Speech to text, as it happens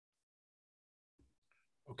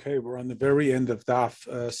Okay, we're on the very end of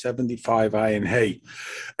Daf 75 Ayin Hey.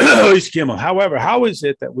 However, how is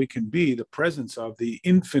it that we can be the presence of the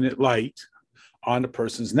infinite light on a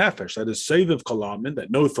person's nefesh? That is Seiv Kalamin,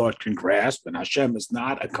 that no thought can grasp, and Hashem is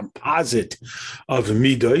not a composite of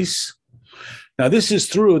midos. Now, this is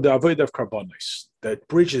through the avodah of Karbonis that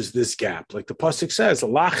bridges this gap. Like the pasuk says,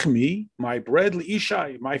 Lachmi, my bread,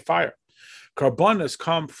 Ishai, my fire. Karbonis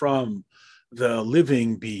come from the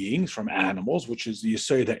living beings, from animals, which is the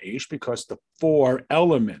Yesod HaEsh, because the four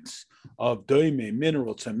elements of doime,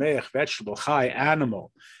 mineral, tzameach, vegetable, chai,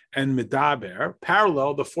 animal, and medaber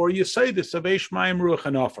parallel the four Yesodis of Eish, Mayim, Ruach,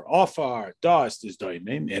 and Ofar. Ofar, dust, is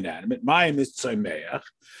doime, inanimate. Mayim is tzameach,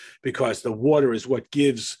 because the water is what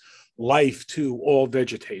gives life to all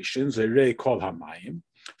vegetation. Zerei kol hamayim.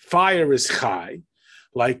 Fire is chai,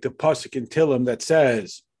 like the pasuk in Tillim that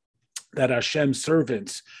says that Hashem's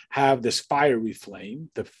servants have this fiery flame.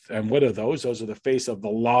 And what are those? Those are the face of the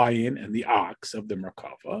lion and the ox of the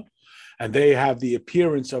Merkava. And they have the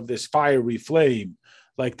appearance of this fiery flame,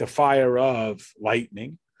 like the fire of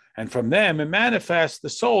lightning. And from them, it manifests the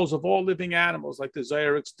souls of all living animals, like the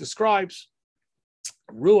Zohar describes.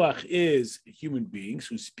 Ruach is human beings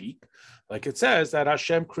who speak. Like it says that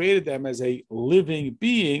Hashem created them as a living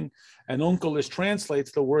being. And Onkelos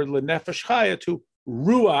translates the word lenefesh chaya to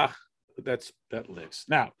Ruach, that lives.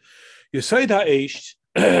 Now, Yesod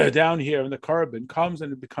HaEsh down here in the carbon comes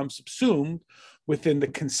and it becomes subsumed within the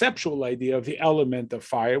conceptual idea of the element of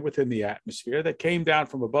fire within the atmosphere that came down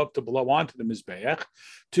from above to below onto the Mizbeach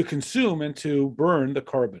to consume and to burn the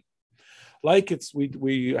carbon. Like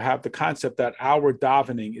we have the concept that our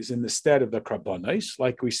davening is in the stead of the karbonos,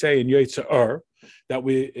 like we say in Yitzhar, that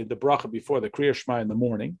in the bracha before the Kriya Shema in the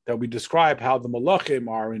morning, that we describe how the malachim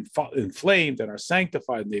are inflamed and are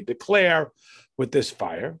sanctified, and they declare with this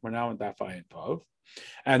fire. We're now in Daf Ayin Tov,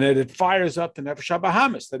 and that it fires up the nefesh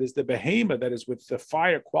habahamis, that is the behema, that is with the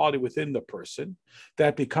fire quality within the person,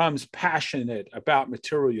 that becomes passionate about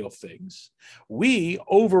material things. We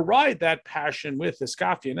override that passion with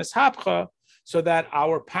iskafia and ishapcha, so that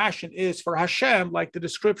our passion is for Hashem, like the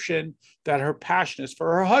description that her passion is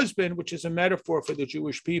for her husband, which is a metaphor for the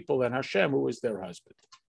Jewish people and Hashem, who is their husband.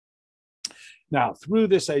 Now, through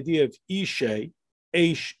this idea of Ishe,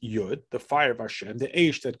 Eish Yud, the fire of Hashem, the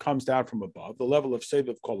Eish that comes down from above, the level of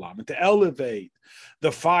Seviv Kolam, and to elevate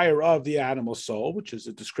the fire of the animal soul, which is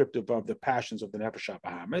a descriptive of the passions of the Nefesh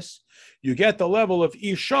HaBahamis, you get the level of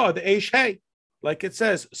Isha, the Eish Hey. Like it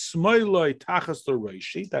says, Smoiloi Tachas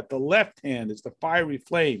L'Roishi, that the left hand is the fiery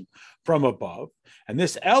flame from above, and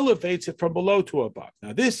this elevates it from below to above.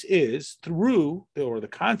 Now, this is through, or the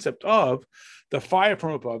concept of the fire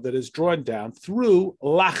from above that is drawn down through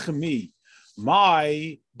Lachmi,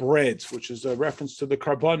 my breads, which is a reference to the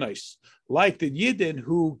Karbonos, like the Yidden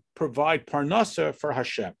who provide Parnasa for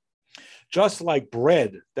Hashem. Just like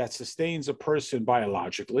bread that sustains a person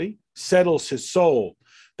biologically, settles his soul,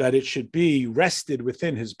 that it should be rested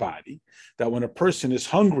within his body, that when a person is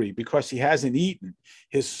hungry because he hasn't eaten,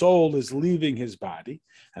 his soul is leaving his body,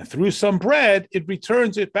 and through some bread, it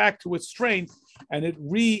returns it back to its strength, and it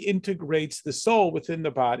reintegrates the soul within the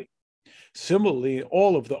body. Similarly,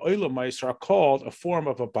 all of the olamais are called a form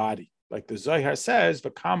of a body. Like the Zohar says,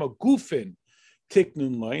 V'kama gufin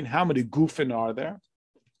tiknun loin, how many gufin are there?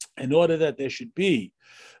 In order that there should be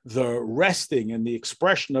the resting and the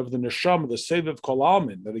expression of the neshama, the Seviv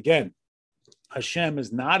Kolalmin, that again, Hashem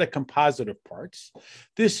is not a composite of parts.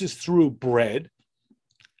 This is through bread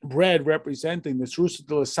representing the Srusa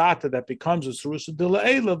de la Sata that becomes a Srusa de la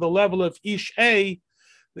Eila, the level of Ish A,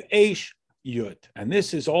 the Eish Yud. And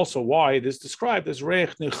this is also why it is described as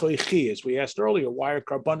Reich Nechoichi, as we asked earlier, why are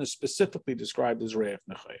Karban is specifically described as Reich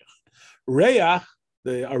Nechoich. Reach,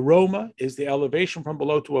 the aroma, is the elevation from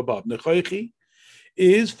below to above. Nechoichi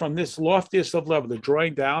is from this loftiest of level, the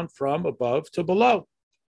drawing down from above to below.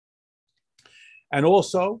 And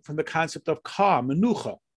also from the concept of ka,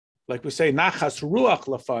 menucha. Like we say, nachas ruach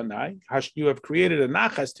lafanai, you have created a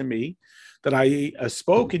nachas to me, that I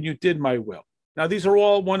spoke and you did my will. Now, these are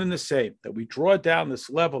all one and the same, that we draw down this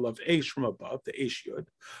level of Eish from above, the Eish Yud,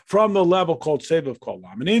 from the level called Seviv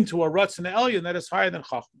Kolam, and into a Ratzon Elyon that is higher than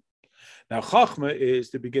Chachma. Now, Chachma is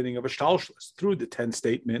the beginning of a Shtalshlis, through the 10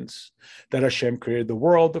 statements that Hashem created the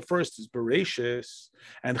world. The first is Bereshis,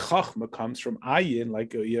 and Chachma comes from Ayin,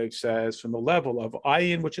 like Yod says, from the level of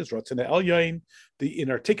Ayin, which is Ratzon Elyon, the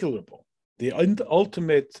inarticulable, the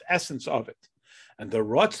ultimate essence of it. And the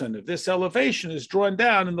Ratzon of this elevation is drawn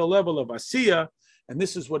down in the level of Asiya, and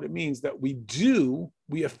this is what it means that we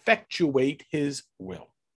effectuate his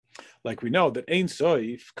will. Like we know that Ein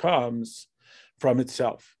Sof comes from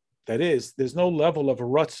itself. That is, there's no level of a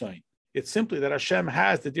Ratzon It's simply that Hashem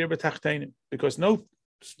has the dir b'tachtenim, because no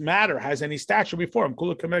matter has any stature before him.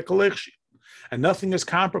 And nothing is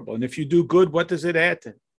comparable. And if you do good, what does it add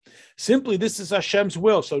to? Simply, this is Hashem's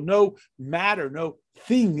will. So no matter, no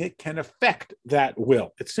thing it can affect that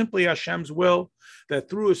will. It's simply Hashem's will that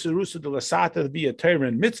through a Serusa de Lasata via Torah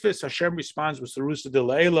and mitzvahs, Hashem responds with Serusa de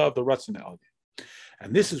Leila of the Ratzon Elyon.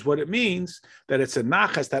 And this is what it means, that it's a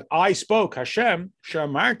nachas that I spoke, Hashem,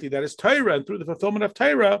 Shamarti, that is Torah, and through the fulfillment of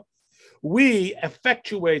Torah, we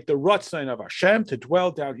effectuate the Ratzon of Hashem to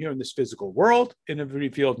dwell down here in this physical world in a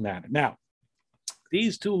revealed manner. Now,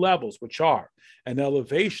 these two levels, which are an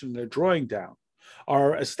elevation, they're drawing down,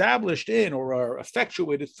 are established in or are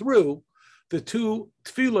effectuated through the two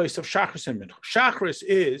tefillos of Shachris and Mincha. Shachris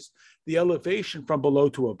is the elevation from below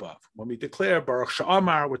to above. When we declare Baruch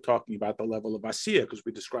Sha'amar, we're talking about the level of Asiyah, because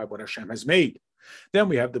we describe what Hashem has made. Then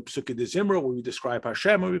we have the Psukkah de Zimra, where we describe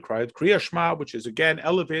Hashem, and we cry Kriya Shema, which is again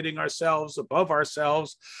elevating ourselves above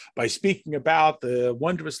ourselves by speaking about the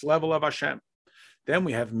wondrous level of Hashem. Then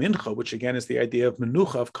we have Mincha, which again is the idea of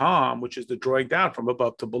Menucha, of calm, which is the drawing down from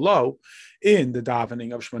above to below in the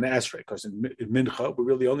davening of Shemona Esrei. Because in Mincha, we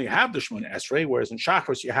really only have the Shemona Esrei, whereas in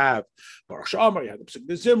Shachris, you have Baruch Sha'amar, you have the Psukkah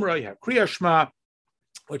de Zimra, you have Kriya Shema,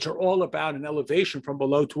 which are all about an elevation from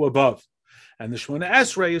below to above. And the Shemona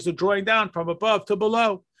Esrei is a drawing down from above to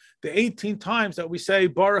below. The 18 times that we say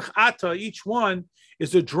Baruch Ata, each one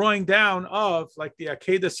is a drawing down of, like the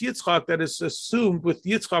Akedas Yitzchak that is assumed with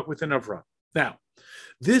Yitzchak within Avraham. Now,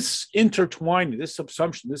 this intertwining, this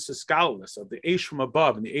subsumption, this escalas of the Eish from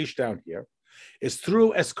above and the Eish down here is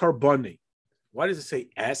through es Korbani. Why does it say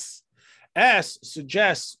S? S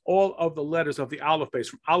suggests all of the letters of the Aleph base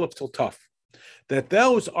from Aleph till Taf, that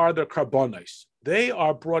those are the Karbonis. They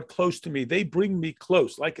are brought close to me. They bring me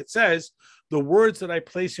close. Like it says, the words that I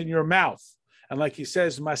place in your mouth. And like he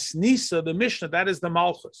says, Masnisa, the Mishnah, that is the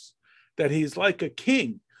Malchus, that he's like a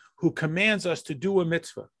king who commands us to do a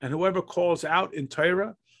mitzvah. And whoever calls out in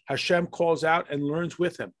Torah, Hashem calls out and learns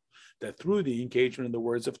with him. That through the engagement in the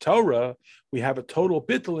words of Torah, we have a total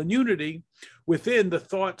bittul and unity within the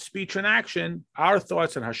thought, speech, and action, our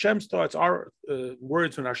thoughts and Hashem's thoughts, our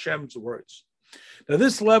words and Hashem's words. Now,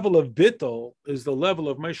 this level of bittul is the level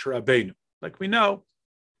of Moshe Rabbeinu. Like we know,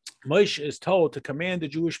 Moshe is told to command the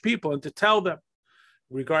Jewish people and to tell them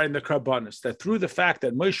regarding the Karbanis, that through the fact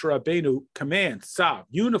that Moshe Rabbeinu commands, Tzav,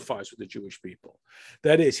 unifies with the Jewish people,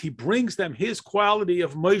 that is, he brings them his quality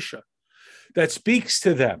of Moshe, that speaks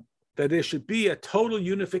to them, that there should be a total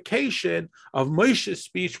unification of Moshe's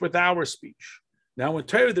speech with our speech. Now, in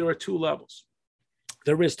Torah, there are two levels.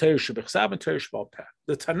 There is Torah Shebechsav and Torah Shebal Peh.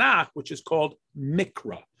 The Tanakh, which is called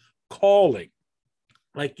Mikra, calling,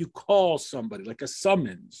 like you call somebody, like a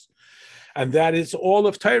summons. And that is all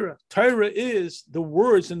of Torah. Torah is the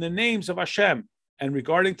words and the names of Hashem. And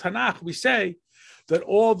regarding Tanakh, we say that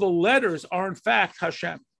all the letters are in fact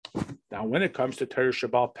Hashem. Now, when it comes to Torah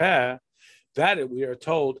Shebal Peh, that we are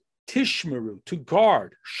told, Tishmeru, to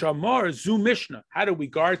guard. Shamar, Zu Mishnah. How do we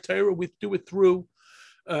guard Torah? We do it through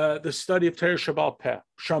the study of Torah Shebal Peh.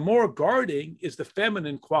 Shamor, guarding, is the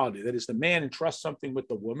feminine quality. That is, the man entrusts something with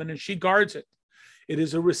the woman and she guards it. It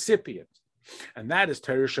is a recipient. And that is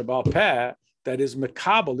Torah Shebal Peh, that is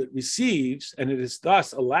Mekabel, it receives, and it is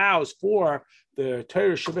thus allows for the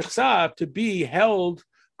Torah Shebechsav to be held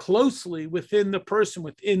closely within the person,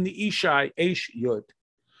 within the Ishai, Eish Yud.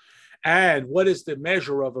 And what is the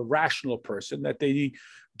measure of a rational person? That they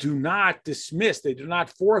do not dismiss, they do not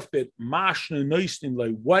forfeit mashna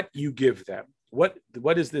noisnim, what you give them. What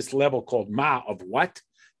is this level called? Ma of what?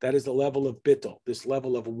 That is the level of bittul, this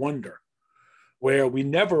level of wonder, where we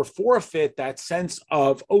never forfeit that sense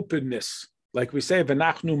of openness. Like we say,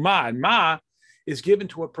 v'nachnu ma, and ma is given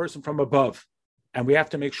to a person from above. And we have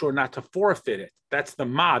to make sure not to forfeit it. That's the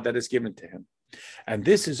ma that is given to him. And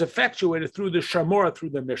this is effectuated through the Shamora, through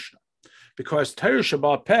the Mishnah. Because Torah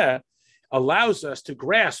Shebal Peh allows us to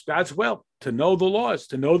grasp God's will, to know the laws,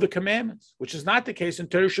 to know the commandments, which is not the case in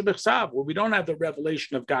Torah Shebechsav, where we don't have the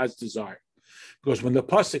revelation of God's desire. Because when the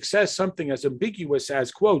pasuk says something as ambiguous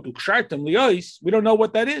as, quote, ukshartem liyos, we don't know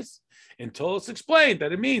what that is until it's explained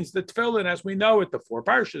that it means the tefillin as we know it, the 4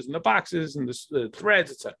 Parshas and the boxes and the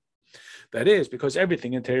threads, etc. That is because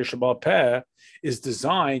everything in Torah Shebal Peh is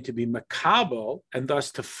designed to be makabel and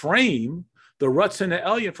thus to frame the Ratzon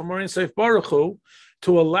Elyon from Orin Seif Baruch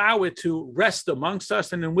to allow it to rest amongst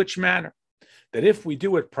us, and in which manner? That if we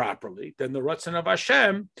do it properly, then the Ratzon of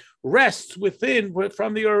Hashem rests within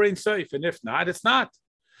from the Orin Seif, and if not, it's not.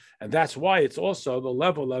 And that's why it's also the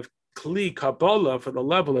level of Kli Kabbalah for the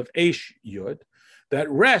level of Eish Yud that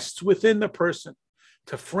rests within the person,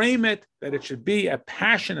 to frame it that it should be a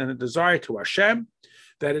passion and a desire to Hashem,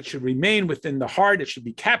 that it should remain within the heart, it should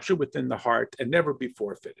be captured within the heart and never be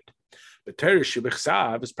forfeited. But Torah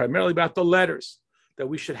Shebechsav is primarily about the letters, that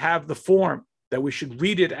we should have the form, that we should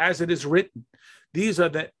read it as it is written. These are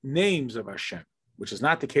the names of Hashem, which is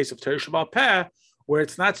not the case of Torah Shebal Peh, where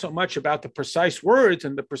it's not so much about the precise words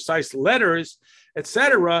and the precise letters,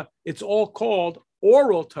 etc. It's all called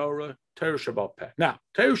oral Torah, Torah Shebal Peh. Now,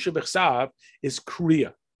 Torah Shebechsav is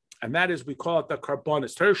Kriya, and that is, we call it the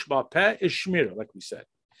Korbanis. Torah Shebal Peh is Shmira, like we said.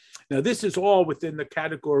 Now, this is all within the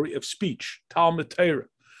category of speech, Talmud Torah,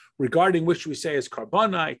 regarding which we say is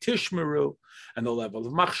Korbani, Tishmeru, and the level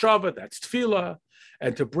of Machshava, that's Tefillah,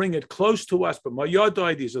 and to bring it close to us, but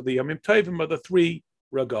Mayodai, these are the Yamim Tovim, are the three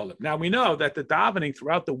Regalim. Now, we know that the davening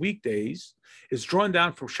throughout the weekdays is drawn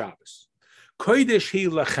down from Shabbos. Kodesh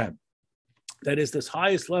hi lachem, that is, this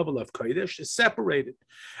highest level of Kodesh, is separated,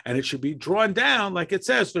 and it should be drawn down, like it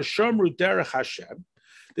says, V'shomru derech Hashem.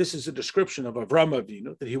 This is a description of Avram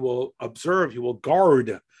Avinu, that he will observe, he will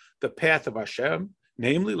guard the path of Hashem,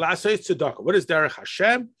 namely, Lasei Tzedakah. What is derech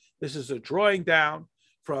Hashem? This is a drawing down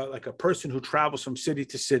for like a person who travels from city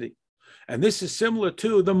to city. And this is similar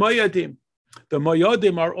to the Moyadim. The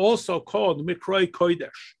Moyadim are also called Mikroi Kodesh.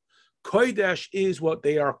 Kodesh is what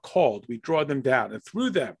they are called. We draw them down, and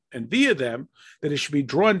through them and via them, that it should be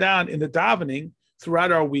drawn down in the davening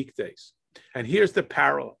throughout our weekdays. And here's the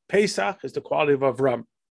parallel. Pesach is the quality of Avram.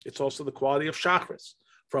 It's also the quality of Shachris,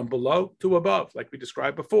 from below to above, like we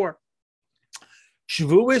described before.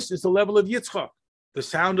 Shavuos is the level of Yitzchak. The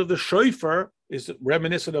sound of the shofar is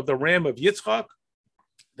reminiscent of the ram of Yitzchak.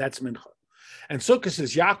 That's Mincha. And Sukkot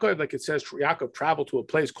is Yaakov, like it says, Yaakov traveled to a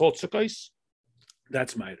place called Sukkos.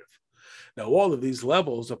 That's Ma'ariv. Now, all of these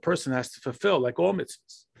levels a person has to fulfill, like all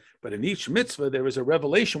mitzvahs. But in each mitzvah, there is a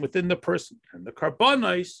revelation within the person. And the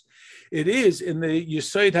Korbanos, it is in the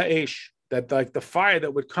Yesod HaEsh, that like the fire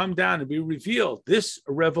that would come down and be revealed. This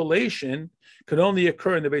revelation could only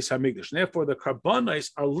occur in the Beis HaMikdash. And therefore, the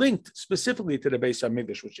Korbanos are linked specifically to the Beis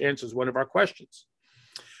HaMikdash, which answers one of our questions,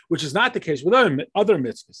 which is not the case with other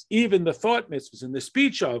mitzvahs. Even the thought mitzvahs and the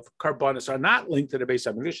speech of Korbanos are not linked to the Beis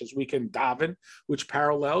HaMikdash, as we can daven, which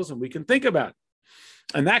parallels, and we can think about it.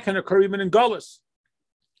 And that can occur even in Gullus,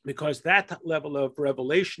 because that level of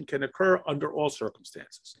revelation can occur under all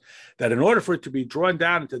circumstances. That in order for it to be drawn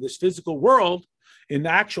down into this physical world, in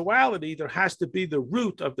actuality, there has to be the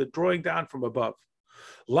root of the drawing down from above.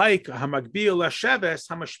 Like Hamagbil Hasheves,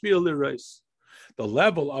 Hamashpil Lirais. The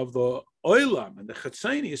level of the Olam and the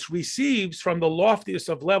Chetzanis receives from the loftiest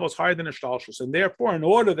of levels higher than the Shtalshus. And therefore, in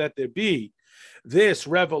order that there be this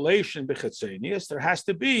revelation b'Chetzanis, there has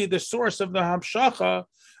to be the source of the Hamshacha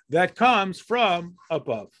that comes from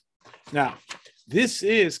above. Now, this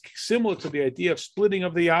is similar to the idea of splitting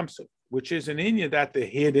of the Yamsuf, which is an inyan that the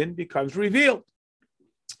hidden becomes revealed.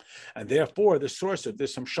 And therefore, the source of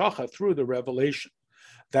this Hamshacha through the revelation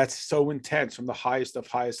that's so intense from the highest of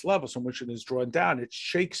highest levels from which it is drawn down, it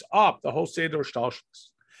shakes up the whole Seder Shtalshus.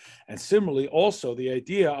 And similarly, also the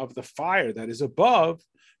idea of the fire that is above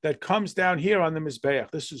that comes down here on the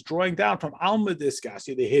Mizbeach. This is drawing down from Alma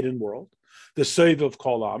Diskasi, the hidden world, the Seiv of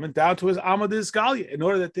Kolam, and down to his Alma Diskalia, in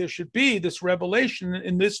order that there should be this revelation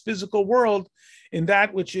in this physical world, in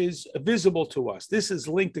that which is visible to us. This is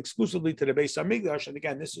linked exclusively to the Beis HaMikdash, and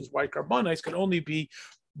again, this is why Korbanos can only be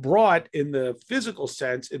brought in the physical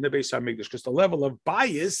sense in the Beis HaMikdash, because the level of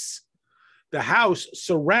bias, the house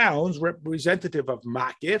surrounds, representative of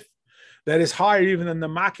Makif, that is higher even than the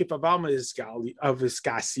Makif of Alma of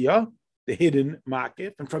Iskasia, the hidden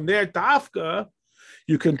Makif. And from there, Dafka,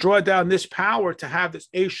 you can draw down this power to have this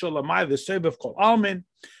Eshel Amai, the Seiv of Kol Almin,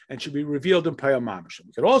 and should be revealed in Payam Mamish.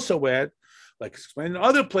 We could also add, like explained in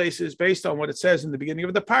other places, based on what it says in the beginning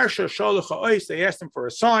of the Parsha, Sholach Ha'ois, they asked him for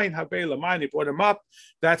a sign, Habei Lamai, they brought him up.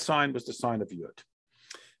 That sign was the sign of Yud.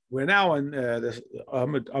 We're now on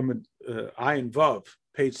Ayin Vav,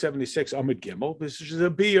 page 76, Amud Gimel. This is a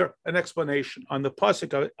beer, an explanation on the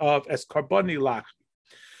pasuk of Es Korbani Lachmi.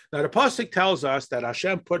 Now the pasuk tells us that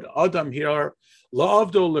Hashem put Adam here,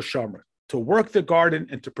 La'avdo L'Shamra, to work the garden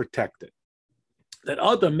and to protect it. That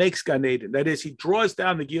Adam makes Gan Eden. That is, he draws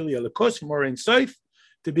down the Gilia L'Kos from Ein Sof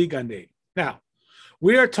to be Gan Eden. Now,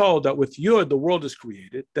 we are told that with Yud, the world is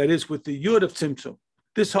created. That is, with the Yud of Tzimtzum,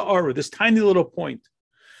 this Ha'ara, this tiny little point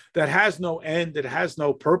that has no end, it has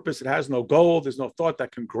no purpose, it has no goal, there's no thought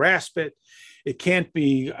that can grasp it. It can't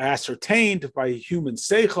be ascertained by human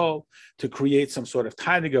seichel to create some sort of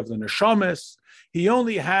tainig of the neshamas. He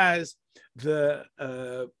only has the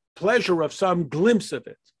pleasure of some glimpse of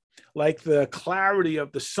it, like the clarity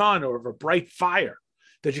of the sun or of a bright fire,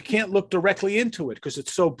 that you can't look directly into it because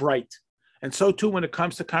it's so bright. And so too, when it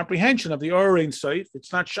comes to comprehension of the Or Ein Sof,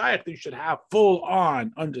 it's not shaykh that you should have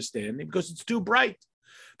full-on understanding because it's too bright.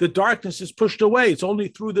 The darkness is pushed away. It's only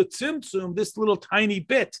through the tzimtzum, this little tiny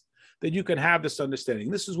bit, that you can have this understanding.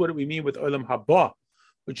 This is what we mean with Olam Haba,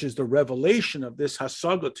 which is the revelation of this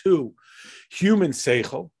hasaga to human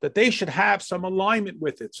seichel, that they should have some alignment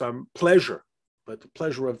with it, some pleasure, but the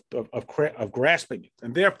pleasure of grasping it.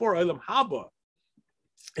 And therefore, Olam Haba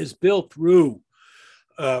is built through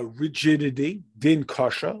rigidity, din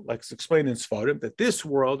kasha, like it's explained in Sfarim, that this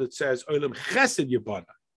world, it says, Olam Chesed Yibana,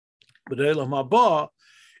 but Olam Haba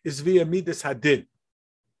is via Midas Hadin.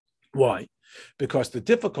 Why? Because the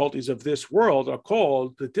difficulties of this world are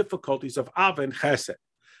called the difficulties of Av and Chesed,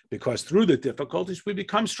 because through the difficulties we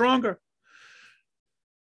become stronger.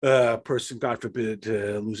 A person, God forbid,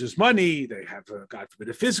 loses money, they have, God forbid,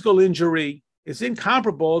 a physical injury. It's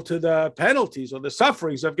incomparable to the penalties or the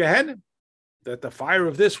sufferings of Gehenna, that the fire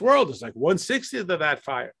of this world is like 1/60th of that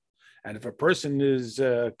fire. And if a person is,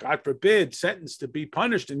 God forbid, sentenced to be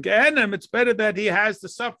punished in Gehenna, it's better that he has the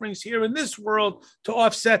sufferings here in this world to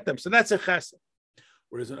offset them. So that's a chesed.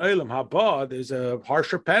 Whereas in Olam Haba, there's a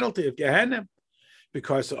harsher penalty of Gehenna,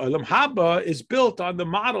 because Olam Haba is built on the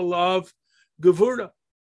model of Gevura,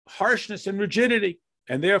 harshness and rigidity,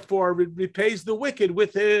 and therefore repays the wicked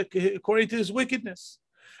with according to his wickedness.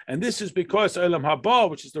 And this is because Olam Haba,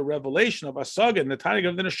 which is the revelation of Asaga and the Tainig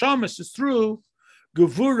of the Neshamas, is through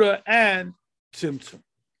Gevura and Tzimtzum.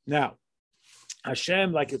 Now,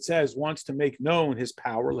 Hashem, like it says, wants to make known his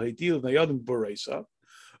power, to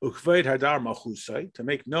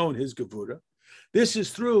make known his Gevura. This is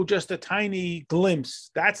through just a tiny glimpse.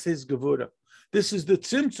 That's his Gevura. This is the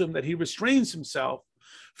Tzimtzum, that he restrains himself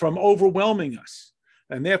from overwhelming us.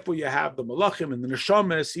 And therefore you have the Malachim and the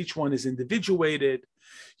Neshamas, each one is individuated.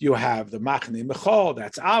 You have the Machne Mechal,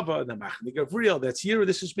 that's Ava, the Machne Gavriel, that's Yira.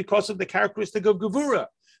 This is because of the characteristic of Gevura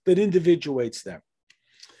that individuates them.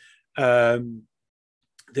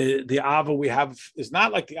 The Ava we have is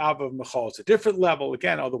not like the Ava of Mechal. It's a different level.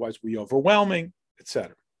 Again, otherwise we overwhelming,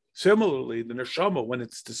 etc. Similarly, the Neshama, when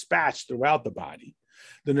it's dispatched throughout the body,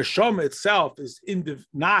 the neshama itself is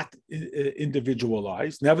not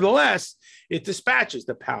individualized. Nevertheless, it dispatches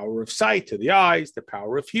the power of sight to the eyes, the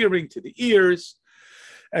power of hearing to the ears,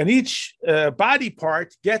 and each body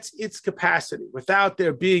part gets its capacity without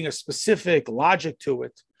there being a specific logic to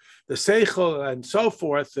it. The seichel and so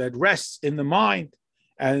forth that rests in the mind,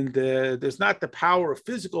 and there's not the power of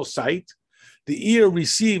physical sight. The ear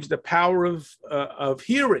receives the power of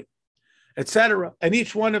hearing, etc. And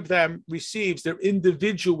each one of them receives their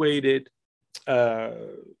individuated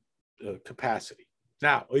capacity.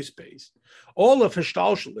 Now, oispace, all of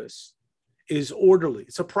Hishtalshalis is orderly.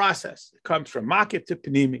 It's a process. It comes from makif to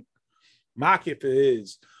panimi. Makif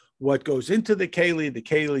is what goes into the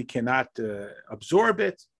keli cannot absorb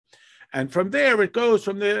it. And from there, it goes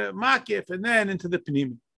from the makif and then into the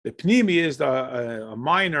panimi. The panimi is a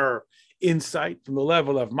minor insight from the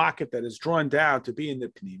level of makif that is drawn down to be in the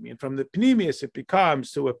panimi. And from the panimius, it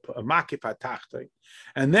becomes to a makif hatachtai.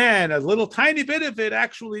 And then a little tiny bit of it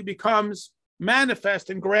actually becomes manifest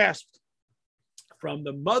and grasped from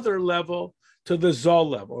the mother level to the Zah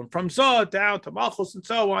level. And from Zah down to Malchus and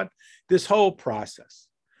so on, this whole process.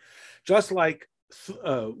 Just like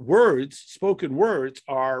words, spoken words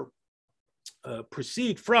are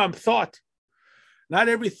proceed from thought. Not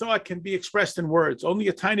every thought can be expressed in words, only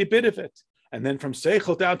a tiny bit of it. And then from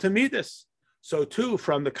Seichel down to Midas. So too,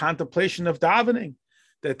 from the contemplation of davening,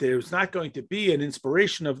 that there's not going to be an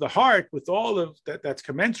inspiration of the heart with all of that that's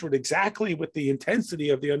commensurate exactly with the intensity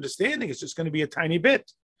of the understanding. It's just going to be a tiny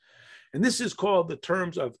bit. And this is called the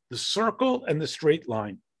terms of the circle and the straight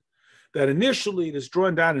line. That initially it is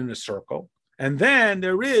drawn down in a circle, and then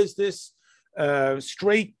there is this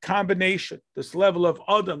straight combination, this level of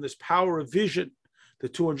Adam, this power of vision, the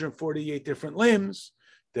 248 different limbs.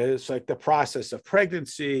 There's like the process of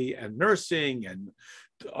pregnancy and nursing and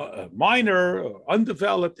minor or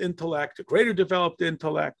undeveloped intellect, a greater developed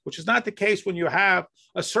intellect, which is not the case when you have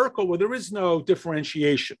a circle where there is no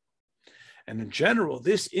differentiation. And in general,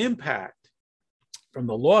 this impact from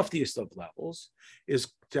the loftiest of levels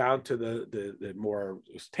is down to the more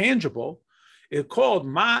tangible. It's called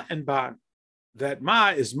Ma and Ban. That Ma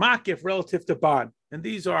is makif relative to Ban. And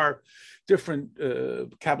these are different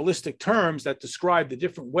Kabbalistic terms that describe the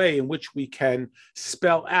different way in which we can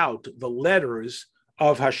spell out the letters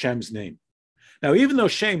of Hashem's name. Now, even though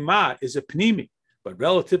Shem Ma is a pnimi, but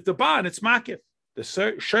relative to Ban, it's makif. The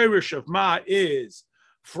shirish of Ma is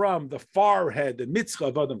from the forehead, the mitzvah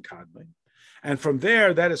of Adam Kadmon. And from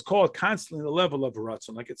there, that is called constantly the level of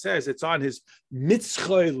Ratzon. Like it says, it's on his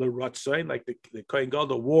mitzvah l'Ratzon, like the Kohen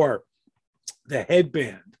Gadol wore the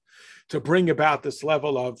headband to bring about this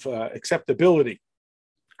level of acceptability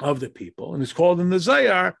of the people, and it's called in the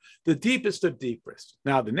Zayar the deepest of deepest.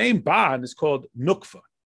 Now, the name Ban is called Nukva.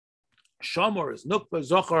 Shamor is Nukva,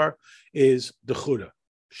 Zohar is Dechuda.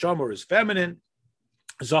 Shamor is feminine,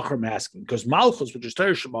 Zohar masculine, because Malchus, which is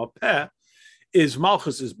Torah Shemal Peh, is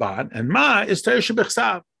Malchus is Ban, and Ma is Torah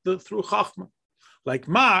Shebechsav, through Chachma. Like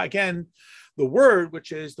Ma, again, the word,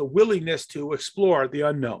 which is the willingness to explore the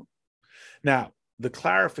unknown. Now, the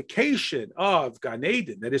clarification of Gan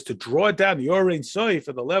Eden, that is to draw down the Orein Soy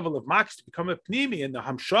for the level of Max to become a Pnimi, and the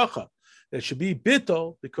Hamshacha, that should be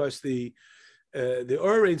Bittel, because the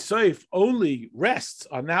Orein Soif only rests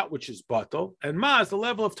on that which is Batel, and Ma is the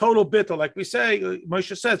level of total Bittel, like we say,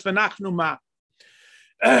 Moshe says, V'nachnu Ma.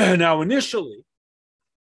 Now, initially,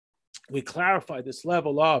 we clarify this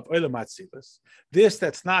level of Olam Atzilus, this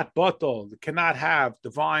that's not Batel, cannot have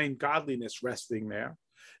divine godliness resting there.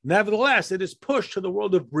 Nevertheless, it is pushed to the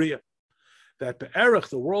world of Bria. That Be'erich,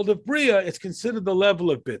 the world of Bria, it's considered the level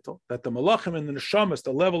of Bittel, that the Malachim and the Neshamas,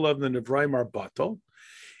 the level of the Nevraim, are Batel,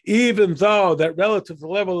 even though that relative to the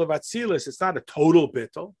level of Atzilus, it's not a total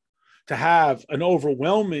Bittel, to have an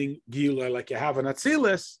overwhelming Gila like you have in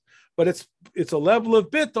Atzilus, but it's a level of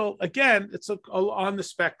Bittel, again, it's on the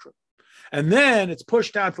spectrum. And then it's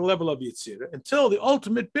pushed down to the level of Yitzira until the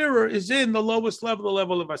ultimate Birur is in the lowest level, the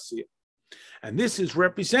level of Asiyah. And this is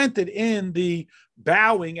represented in the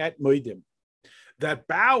bowing at Moedim. That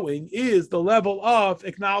bowing is the level of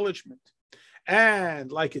acknowledgement.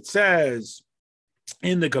 And like it says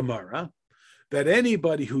in the Gemara, that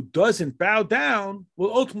anybody who doesn't bow down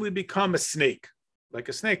will ultimately become a snake, like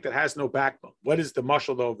a snake that has no backbone. What is the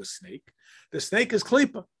mashal of a snake? The snake is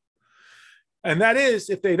klipa. And that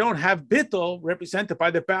is, if they don't have bittul, represented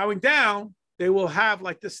by the bowing down, they will have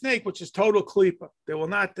like the snake, which is total klipa. They will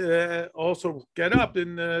not also get up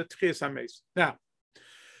in Tchias HaMeis. Now,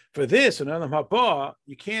 for this, in Olam Haba,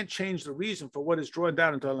 you can't change the reason for what is drawn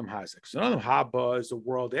down into Olam Hazak. So Olam Haba is the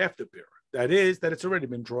world after Birur. That is, that it's already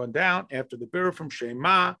been drawn down after the Birur from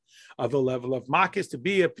Shema of the level of Makis to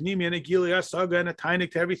be a Pnimi and a Gilia, Saga and a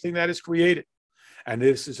Tainik to everything that is created. And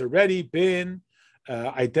this has already been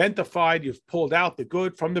identified. You've pulled out the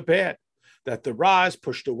good from the bad. That the Ra is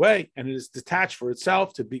pushed away and it is detached for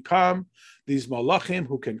itself to become these malachim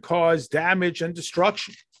who can cause damage and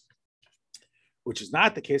destruction, which is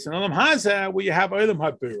not the case in Olam Hazeh, where you have Olam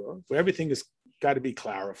Habira, where everything has got to be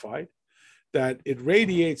clarified, that it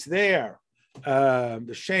radiates there,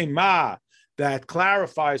 the Shem Ma, that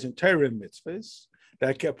clarifies in Torah and mitzvahs,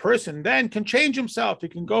 that a person then can change himself. He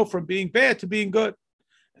can go from being bad to being good.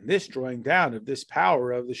 And this drawing down of this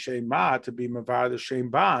power of the Shem Ma to be Mavar, the Shem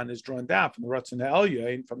Ban, is drawn down from the Ratzon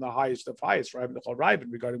Elyon, from the highest of highest,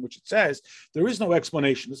 regarding which it says there is no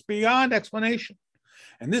explanation. It's beyond explanation.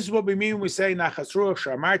 And this is what we mean when we say Nachas Ruach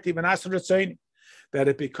Shamarti V'Nasar Ratzaini, that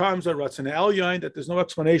it becomes a Ratzon Elyon, that there's no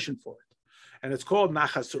explanation for it. And it's called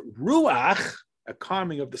Nachas Ruach, a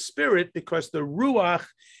calming of the spirit, because the Ruach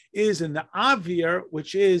is in the Avir,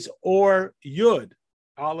 which is or Yud.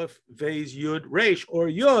 Aleph, Vez, Yud, Resh, or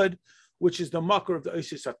Yud, which is the makar of the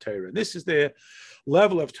Oisius of Torah. And this is the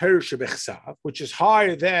level of Torah Shebechsav, which is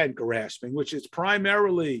higher than grasping, which is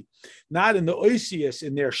primarily not in the Oisius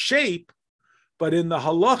in their shape, but in the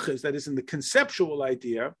halachas, that is in the conceptual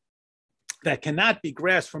idea, that cannot be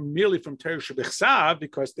grasped merely from Torah Shebechsav,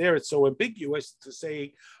 because there it's so ambiguous to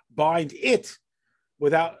say bind it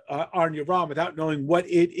without Arn Yeram, without knowing what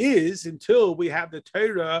it is, until we have the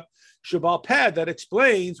Torah Shabal Peh that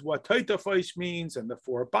explains what Toitafos means and the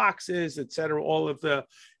 4 boxes, etc., all of the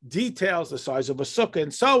details, the size of a sukkah,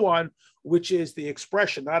 and so on, which is the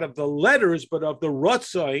expression not of the letters, but of the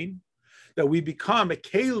Ratzain, that we become a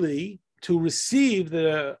Keli to receive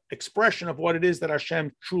the expression of what it is that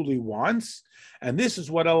Hashem truly wants. And this is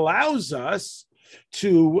what allows us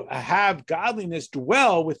to have godliness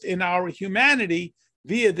dwell within our humanity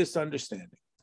via this understanding.